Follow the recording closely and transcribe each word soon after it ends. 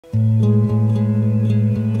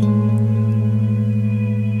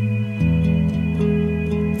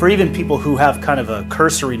For even people who have kind of a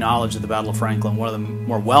cursory knowledge of the Battle of Franklin, one of the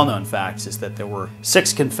more well-known facts is that there were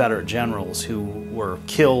 6 Confederate generals who were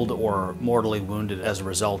killed or mortally wounded as a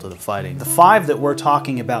result of the fighting. The 5 that we're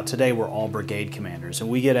talking about today were all brigade commanders, and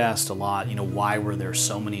we get asked a lot, why were there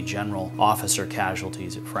so many general officer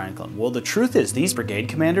casualties at Franklin? Well, the truth is these brigade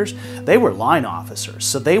commanders, they were line officers,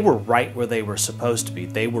 so they were right where they were supposed to be.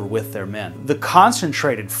 They were with their men. The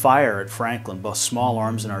concentrated fire at Franklin, both small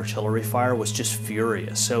arms and artillery fire, was just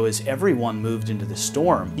furious. So as everyone moved into the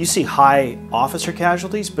storm, you see high officer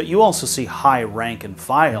casualties, but you also see high rank and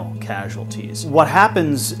file casualties. What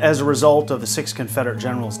happens as a result of the 6 Confederate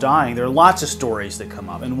generals dying, there are lots of stories that come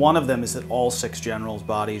up, and one of them is that all 6 generals'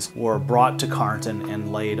 bodies were brought to Carnton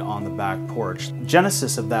and laid on the back porch. The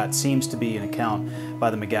genesis of that seems to be an account by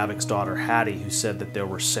the McGavick's daughter Hattie, who said that there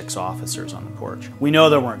were 6 officers on the porch. We know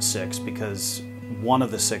there weren't 6 because one of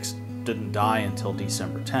the 6 didn't die until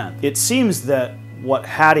December 10th. It seems that what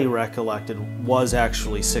Hattie recollected was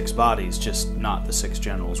actually 6 bodies, just not the 6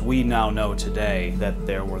 generals. We now know today that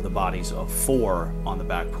there were the bodies of 4 on the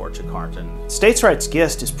back porch of Carnton. States' Rights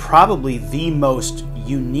Gist is probably the most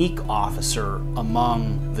unique officer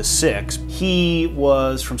among the 6. He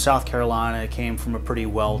was from South Carolina, came from a pretty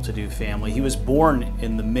well-to-do family. He was born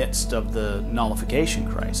in the midst of the nullification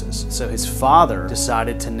crisis, so his father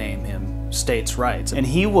decided to name him States' Rights. And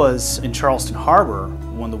he was in Charleston Harbor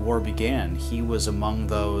when the war began. He was among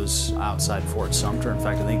those outside Fort Sumter. In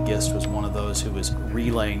fact, I think Gist was one of those who was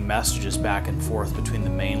relaying messages back and forth between the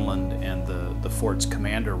mainland and the fort's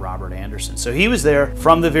commander, Robert Anderson. So he was there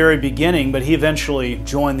from the very beginning, but he eventually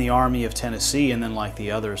joined the Army of Tennessee and then, like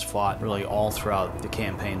the others, fought really all throughout the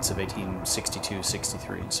campaigns of 1862,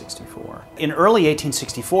 63, and 64. In early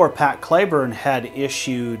 1864, Pat Cleburne had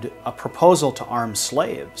issued a proposal to arm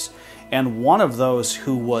slaves. And one of those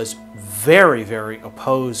who was very, very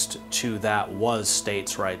opposed to that was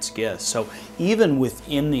States' Rights Gist. So even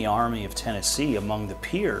within the Army of Tennessee, among the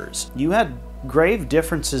peers, you had grave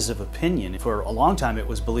differences of opinion. For a long time, it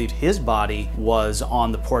was believed his body was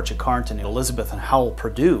on the porch of Carnton. Elizabeth and Howell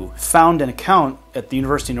Purdue found an account at the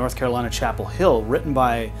University of North Carolina, Chapel Hill, written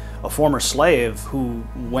by a former slave who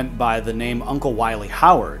went by the name Uncle Wiley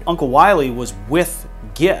Howard. Uncle Wiley was with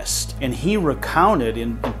Gist, and he recounted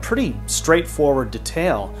in pretty straightforward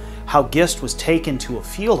detail how Gist was taken to a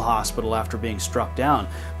field hospital after being struck down,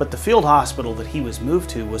 but the field hospital that he was moved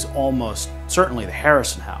to was almost certainly the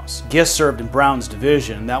Harrison House. Gist served in Brown's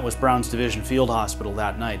division, and that was Brown's division field hospital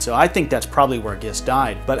that night, so I think that's probably where Gist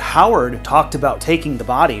died. But Howard talked about taking the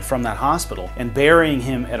body from that hospital and burying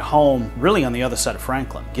him at home, really on the other side of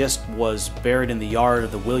Franklin. Gist was buried in the yard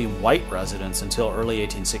of the William White residence until early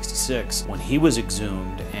 1866, when he was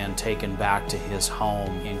exhumed and taken back to his home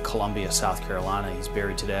in Columbia, South Carolina. He's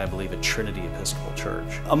buried today, I believe, at Trinity Episcopal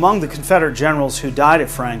Church. Among the Confederate generals who died at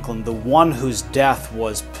Franklin, the one whose death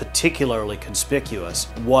was particularly conspicuous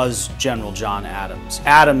was General John Adams.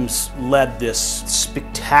 Adams led this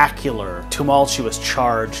spectacular, tumultuous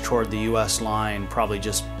charge toward the U.S. line, probably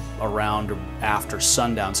just around or after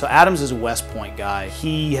sundown. So Adams is a West Point guy.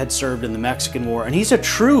 He had served in the Mexican War, and he's a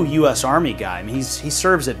true U.S. Army guy. I mean, he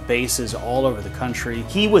serves at bases all over the country.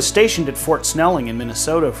 He was stationed at Fort Snelling in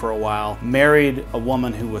Minnesota for a while, married a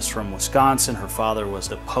woman who was from Wisconsin. Her father was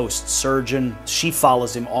the post surgeon. She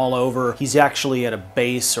follows him all over. He's actually at a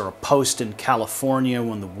base or a post in California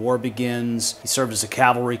when the war begins. He served as a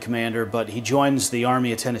cavalry commander, but he joins the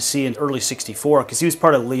Army of Tennessee in early '64 because he was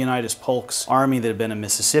part of Leonidas Polk's army that had been in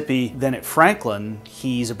Mississippi. Then at Franklin,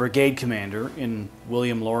 he's a brigade commander in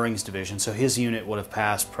William Loring's division, so his unit would have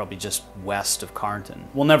passed probably just west of Carnton.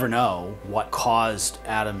 We'll never know what caused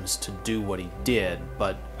Adams to do what he did,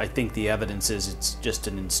 but I think the evidence is it's just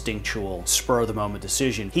an instinctual, spur-of-the-moment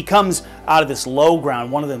decision. He comes out of this low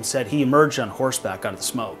ground. One of them said he emerged on horseback out of the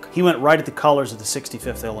smoke. He went right at the colors of the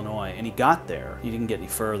 65th Illinois, and he got there. He didn't get any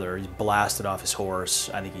further. He blasted off his horse.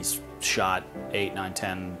 I think he's shot 8, 9,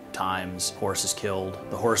 10 times. Horse is killed.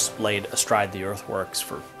 The horse laid astride the earthworks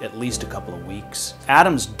for at least a couple of weeks.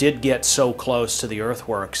 Adams did get so close to the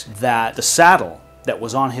earthworks that the saddle that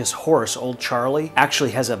was on his horse, Old Charlie,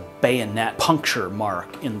 actually has a bayonet puncture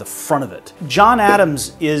mark in the front of it. John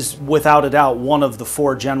Adams is, without a doubt, one of the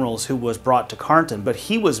 4 generals who was brought to Carnton, but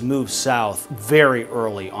he was moved south very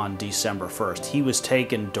early on December 1st. He was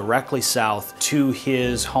taken directly south to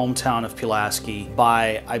his hometown of Pulaski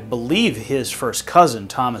by, I believe, his first cousin,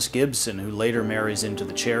 Thomas Gibson, who later marries into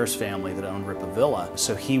the Chairs family that owned Rippavilla.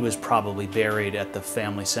 So he was probably buried at the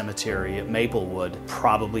family cemetery at Maplewood,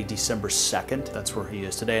 probably December 2nd. That's that's where he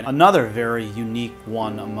is today. Another very unique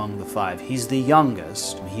one among the five. He's the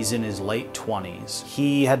youngest. He's in his late 20s.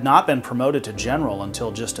 He had not been promoted to general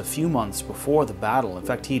until just a few months before the battle. In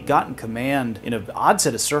fact, he'd gotten command in an odd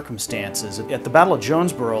set of circumstances. At the Battle of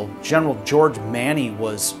Jonesboro, General George Manny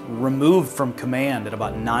was removed from command at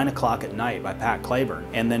about 9 o'clock at night by Pat Cleburne,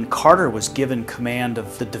 and then Carter was given command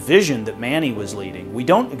of the division that Manny was leading. We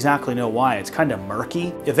don't exactly know why. It's kind of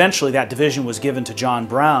murky. Eventually, that division was given to John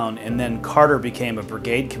Brown, and then Carter became a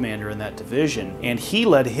brigade commander in that division, and he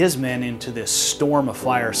led his men into this storm of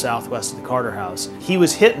fire southwest of the Carter House. He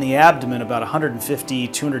was hit in the abdomen about 150,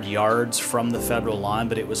 200 yards from the Federal line,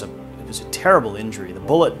 but it was a terrible injury. The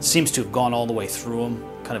bullet seems to have gone all the way through him,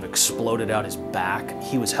 kind of exploded out his back.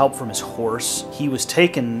 He was helped from his horse. He was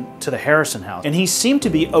taken to the Harrison House, and he seemed to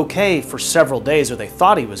be okay for several days, or they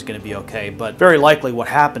thought he was going to be okay, but very likely what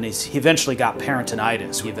happened is he eventually got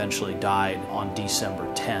peritonitis. He eventually died on December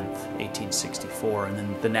 10th, 1864, and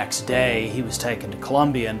then the next day he was taken to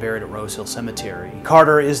Columbia and buried at Rose Hill Cemetery.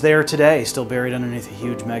 Carter is there today, still buried underneath a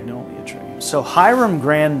huge magnolia tree. So Hiram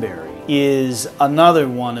Granberry is another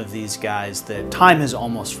one of these guys that time has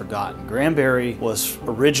almost forgotten. Granberry was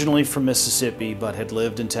originally from Mississippi, but had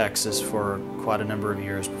lived in Texas for quite a number of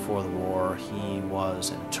years before the war. He was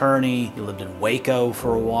an attorney. He lived in Waco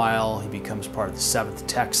for a while. He becomes part of the 7th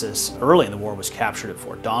Texas. Early in the war was captured at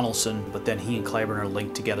Fort Donelson, but then he and Cleburne are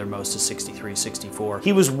linked together most of 63, 64.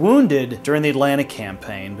 He was wounded during the Atlanta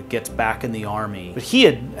campaign, but gets back in the Army. But he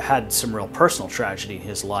had some real personal tragedy in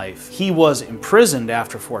his life. He was imprisoned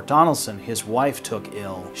after Fort Donelson. His wife took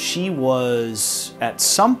ill. She was at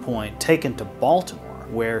some point taken to Baltimore,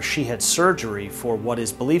 where she had surgery for what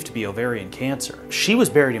is believed to be ovarian cancer. She was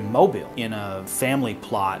buried in Mobile in a family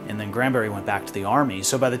plot, and then Granberry went back to the Army.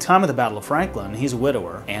 So by the time of the Battle of Franklin, he's a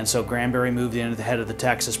widower, and so Granberry moved in at the head of the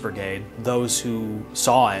Texas Brigade. Those who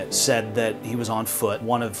saw it said that he was on foot.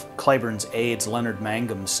 One of Cleburne's aides, Leonard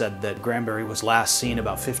Mangum, said that Granberry was last seen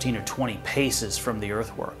about 15 or 20 paces from the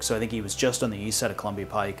earthwork. So I think he was just on the east side of Columbia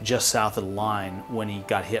Pike, just south of the line, when he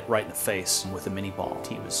got hit right in the face with a mini ball.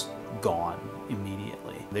 He was gone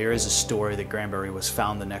immediately. There is a story that Granberry was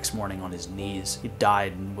found the next morning on his knees. He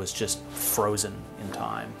died and was just frozen in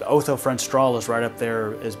time. Otho French Strahl is right up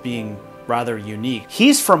there as being rather unique.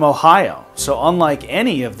 He's from Ohio, so unlike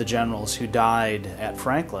any of the generals who died at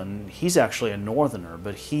Franklin, he's actually a northerner,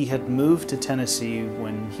 but he had moved to Tennessee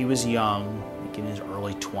when he was young, in his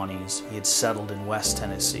early 20s. He had settled in West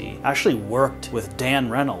Tennessee. Actually worked with Dan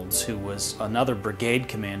Reynolds, who was another brigade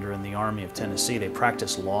commander in the Army of Tennessee. They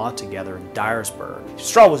practiced law together in Dyersburg.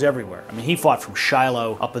 Strahl was everywhere. I mean, he fought from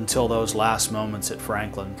Shiloh up until those last moments at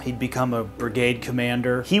Franklin. He'd become a brigade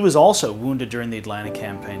commander. He was also wounded during the Atlanta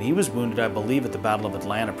campaign. He was wounded, I believe, at the Battle of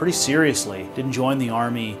Atlanta pretty seriously. Didn't join the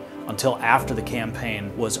Army until after the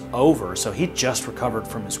campaign was over, so he just recovered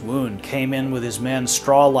from his wound. Came in with his men.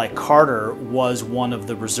 Strahl, like Carter, was one of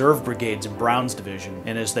the reserve brigades in Brown's division,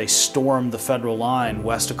 and as they stormed the Federal line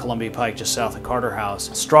west of Columbia Pike, just south of Carter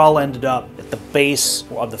House, Strahl ended up at the base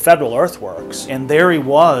of the Federal earthworks, and there he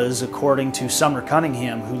was, according to Sumner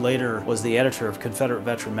Cunningham, who later was the editor of Confederate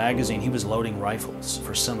Veteran magazine. He was loading rifles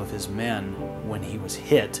for some of his men when he was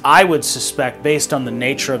hit. I would suspect, based on the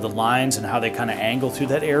nature of the lines and how they kind of angle through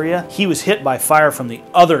that area, he was hit by fire from the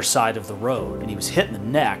other side of the road, and he was hit in the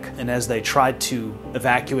neck, and as they tried to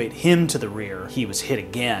evacuate him to the rear, he was hit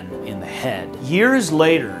again in the head. Years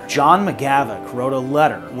later, John McGavock wrote a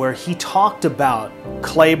letter where he talked about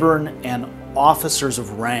Cleburne and officers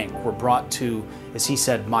of rank were brought to, as he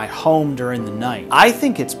said, my home during the night. I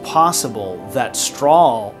think it's possible that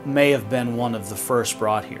Strahl may have been one of the first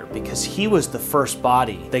brought here, because he was the first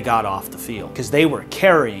body they got off the field, because they were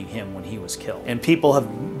carrying him when he was killed. And people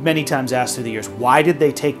have many times asked through the years, why did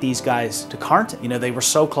they take these guys to Carnton? You know, they were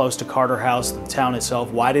so close to Carter House, the town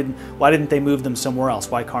itself. Why didn't they move them somewhere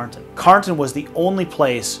else? Why Carnton? Carnton was the only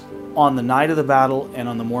place on the night of the battle and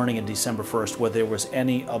on the morning of December 1st where there was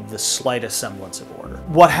any of the slightest semblance of order.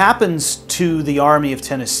 What happens to the Army of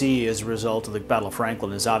Tennessee as a result of the Battle of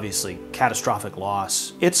Franklin is obviously catastrophic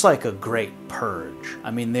loss. It's like a great purge.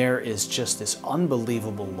 I mean, there is just this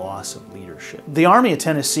unbelievable loss of leadership. The Army of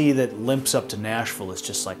Tennessee that limps up to Nashville is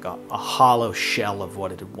just like a hollow shell of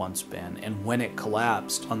what it had once been. And when it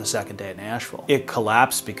collapsed on the second day at Nashville, it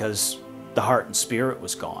collapsed because the heart and spirit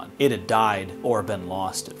was gone. It had died or been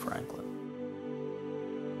lost at Franklin.